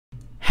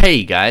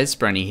Hey guys,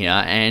 Brenny here,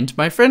 and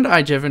my friend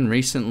iJevon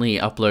recently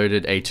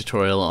uploaded a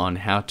tutorial on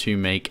how to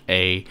make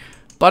a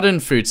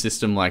button food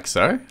system like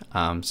so.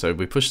 So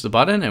we push the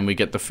button and we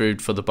get the food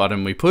for the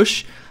button we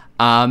push.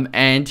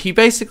 And he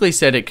basically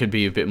said it could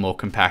be a bit more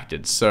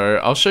compacted. So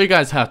I'll show you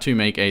guys how to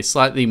make a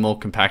slightly more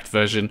compact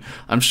version.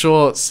 I'm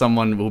sure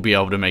someone will be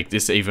able to make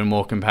this even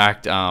more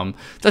compact.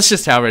 That's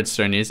just how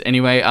Redstone is.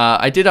 Anyway,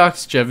 I did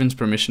ask Jevon's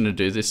permission to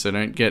do this, so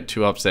don't get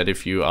too upset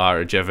if you are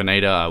a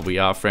Jevonator. We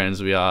are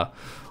friends, we are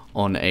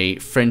on a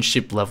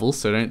friendship level,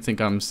 so don't think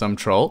I'm some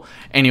troll.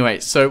 Anyway,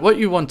 so what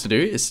you want to do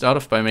is start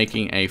off by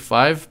making a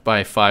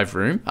 5x5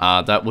 room.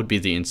 That would be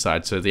the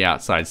inside, so the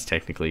outside's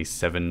technically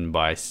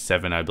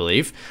 7x7, I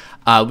believe,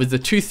 with a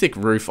 2 thick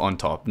roof on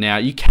top. Now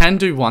you can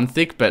do 1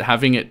 thick, but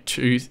having it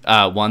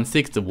 1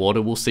 thick, the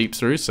water will seep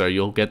through, so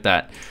you'll get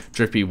that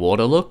drippy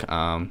water look,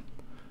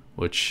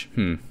 which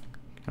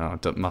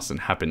that mustn't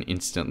happen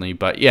instantly,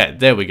 but yeah,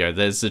 there we go.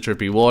 There's the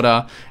drippy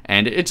water,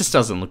 and it just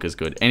doesn't look as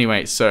good.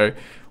 Anyway, so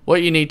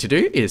what you need to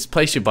do is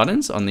place your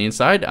buttons on the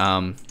inside.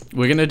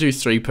 We're going to do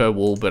 3 per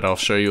wall, but I'll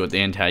show you at the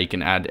end how you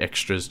can add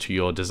extras to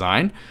your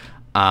design.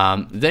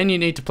 Then you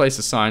need to place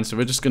a sign, so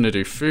we're just going to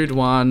do food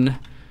 1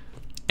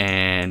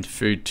 and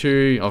food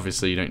 2.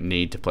 Obviously you don't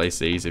need to place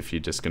these if you're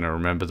just going to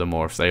remember them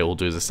or if they all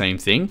do the same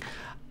thing.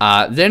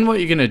 Then what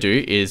you're going to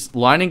do is,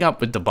 lining up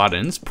with the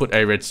buttons, put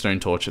a redstone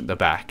torch at the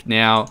back.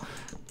 Now,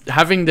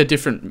 having the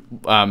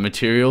different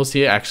materials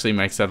here actually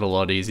makes that a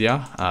lot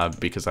easier,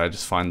 because I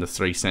just find the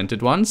 3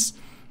 centered ones.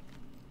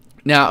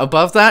 Now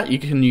above that, you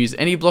can use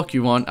any block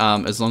you want,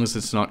 as long as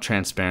it's not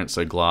transparent,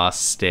 so glass,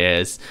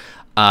 stairs,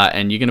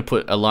 and you're going to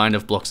put a line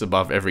of blocks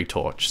above every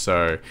torch.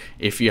 So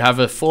if you have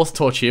a 4th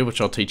torch here, which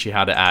I'll teach you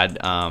how to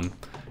add,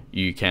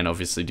 you can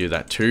obviously do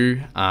that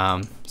too.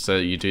 So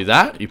you do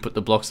that, you put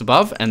the blocks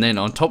above, and then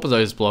on top of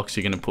those blocks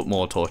you're going to put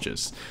more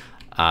torches.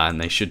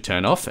 And they should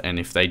turn off, and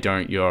if they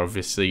don't, you're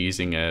obviously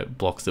using a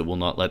block that will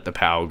not let the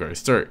power go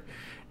through.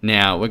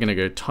 Now we're going to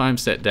go time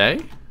set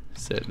day,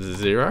 set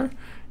 0.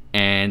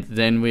 And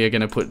then we are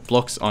going to put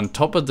blocks on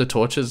top of the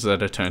torches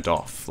that are turned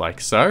off, like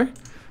so.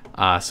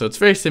 So it's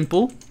very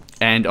simple.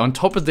 And on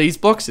top of these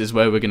blocks is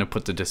where we're going to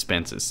put the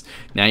dispensers.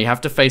 Now you have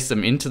to face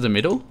them into the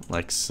middle,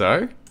 like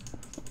so.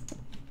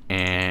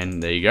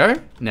 And there you go.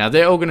 Now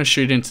they're all going to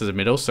shoot into the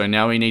middle, so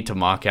now we need to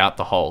mark out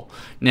the hole.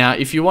 Now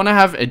if you want to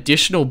have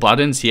additional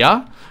buttons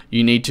here,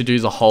 you need to do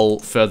the hole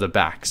further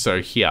back.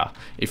 So here,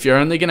 if you're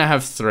only going to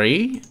have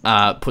 3,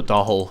 put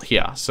the hole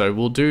here. So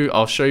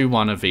I'll show you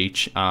 1 of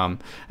each, and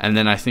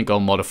then I think I'll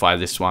modify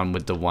this one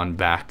with the 1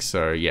 back.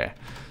 So yeah,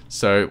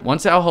 so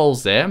once our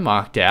hole's there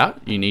marked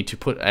out, you need to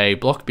put a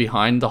block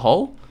behind the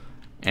hole,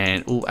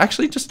 and we'll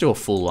actually just do a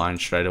full line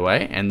straight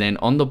away. And then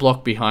on the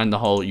block behind the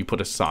hole, you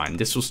put a sign.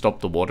 This will stop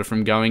the water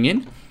from going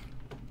in.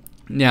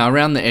 Now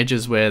around the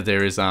edges where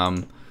there is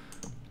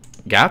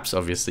gaps,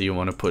 obviously you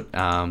want to put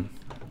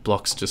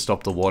blocks to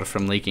stop the water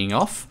from leaking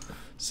off.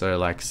 So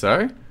like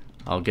so.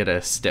 I'll get a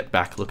step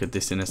back look at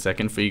this in a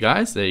second for you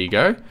guys. There you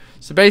go.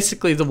 So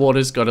basically the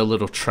water's got a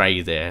little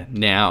tray there.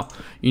 Now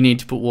you need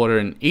to put water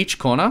in each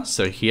corner,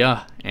 so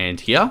here and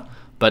here,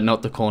 but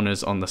not the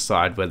corners on the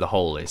side where the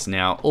hole is.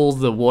 Now all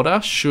the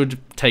water should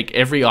take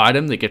every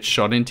item that gets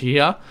shot into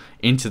here,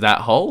 into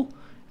that hole.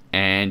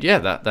 And yeah,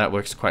 that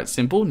works quite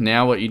simple.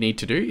 Now what you need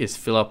to do is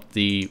fill up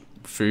the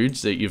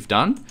foods that you've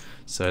done.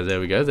 So there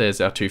we go, there's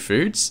our 2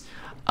 foods.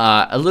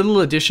 A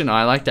little addition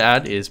I like to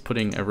add is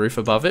putting a roof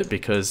above it,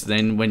 because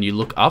then when you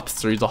look up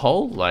through the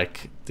hole,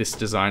 like this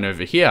design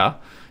over here,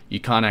 you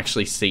can't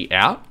actually see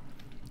out.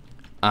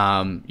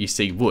 You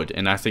see wood,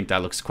 and I think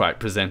that looks quite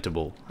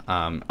presentable.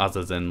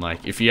 Other than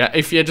like if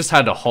you just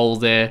had a hole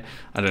there,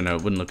 I don't know,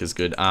 it wouldn't look as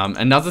good.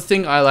 Another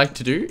thing I like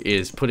to do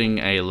is putting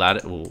a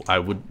ladder. Well, I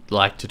would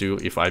like to do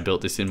if I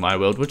built this in my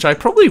world, which I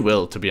probably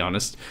will, to be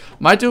honest.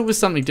 Might do it with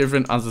something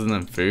different other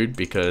than food,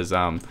 because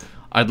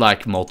I'd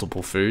like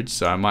multiple foods,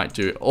 so I might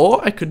do,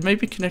 or I could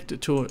maybe connect it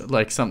to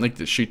like something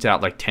that shoots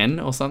out like 10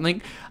 or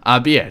something.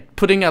 But yeah,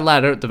 putting a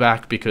ladder at the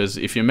back, because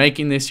if you're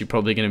making this, you're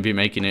probably going to be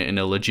making it in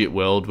a legit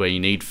world where you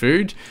need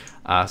food.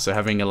 So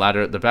having a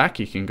ladder at the back,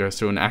 you can go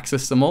through and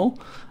access them all.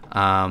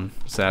 So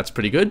that's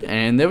pretty good.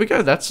 And there we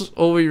go. That's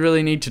all we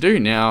really need to do.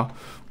 Now,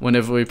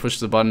 whenever we push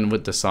the button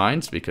with the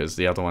signs, because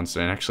the other ones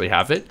don't actually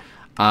have it,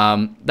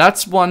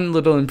 that's one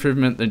little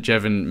improvement that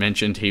Jevon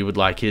mentioned he would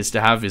like his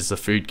to have, is the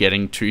food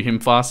getting to him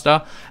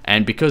faster.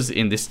 And because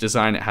in this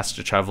design it has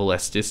to travel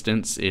less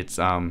distance, it's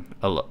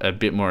a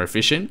bit more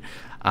efficient.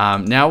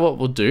 Now what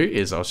we'll do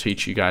is I'll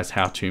teach you guys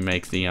how to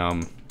make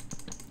the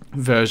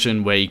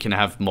version where you can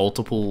have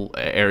multiple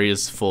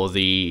areas for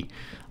the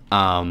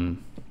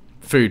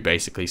food,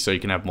 basically, so you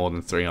can have more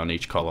than 3 on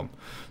each column.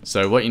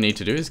 So what you need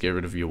to do is get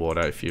rid of your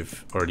water if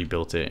you've already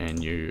built it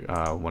and you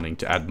are wanting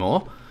to add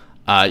more.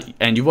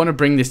 And you want to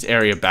bring this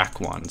area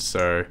back 1,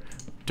 so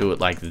do it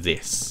like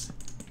this.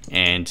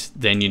 And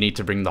then you need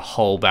to bring the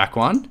whole back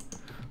 1,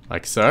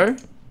 like so.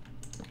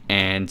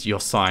 and your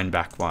sign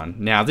back one.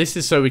 Now this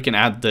is so we can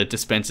add the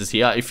dispensers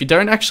here. If you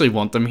don't actually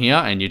want them here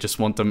and you just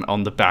want them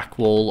on the back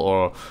wall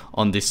or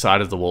on this side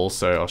of the wall,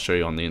 so I'll show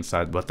you on the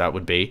inside what that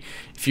would be.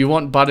 If you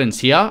want buttons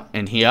here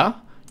and here,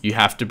 you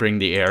have to bring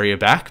the area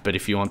back, but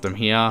if you want them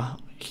here,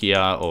 here,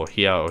 or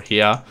here, or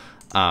here,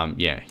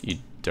 yeah, you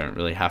don't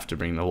really have to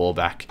bring the wall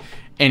back.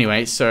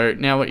 Anyway, so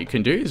now what you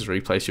can do is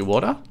replace your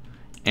water,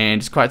 and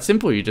it's quite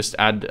simple. You just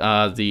add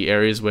the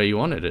areas where you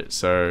wanted it.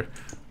 So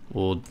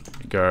we'll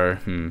go,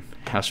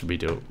 how should we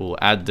do it? We'll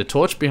add the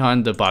torch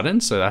behind the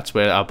button, so that's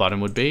where our button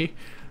would be.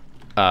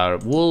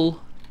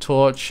 Wool,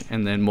 torch,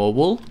 and then more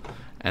wool.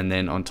 And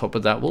then on top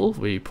of that wool,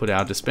 we put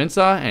our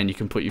dispenser, and you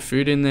can put your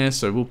food in there.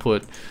 So we'll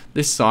put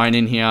this sign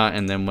in here,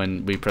 and then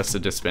when we press the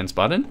dispense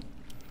button,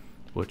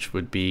 which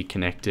would be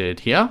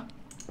connected here,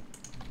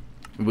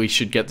 we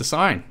should get the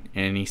sign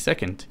any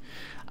second.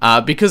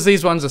 Because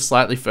these ones are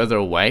slightly further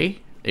away,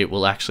 it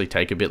will actually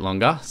take a bit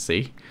longer.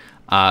 See,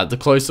 the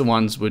closer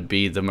ones would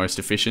be the most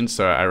efficient,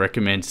 so I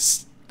recommend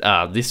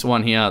this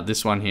one here,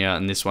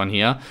 and this one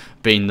here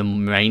being the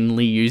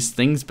mainly used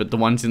things, but the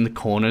ones in the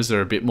corners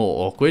are a bit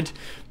more awkward,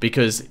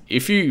 because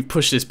if you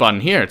push this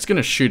button here, it's going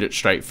to shoot it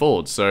straight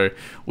forward, so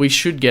we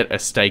should get a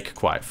steak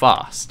quite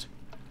fast.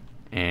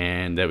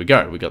 And there we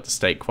go, we got the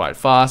steak quite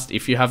fast.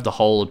 If you have the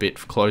hole a bit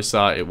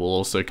closer, it will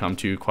also come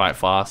to you quite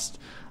fast.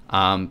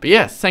 But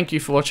yeah, thank you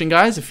for watching,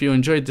 guys. If you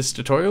enjoyed this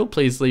tutorial,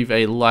 please leave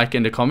a like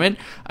and a comment.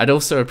 I'd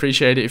also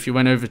appreciate it if you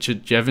went over to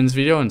Jevon's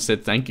video and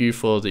said thank you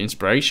for the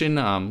inspiration,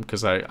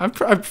 because I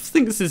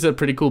think this is a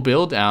pretty cool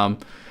build.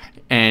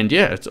 And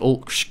yeah, it's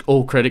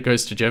all credit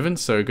goes to Jevon,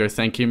 so go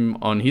thank him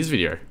on his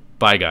video.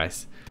 Bye,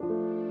 guys.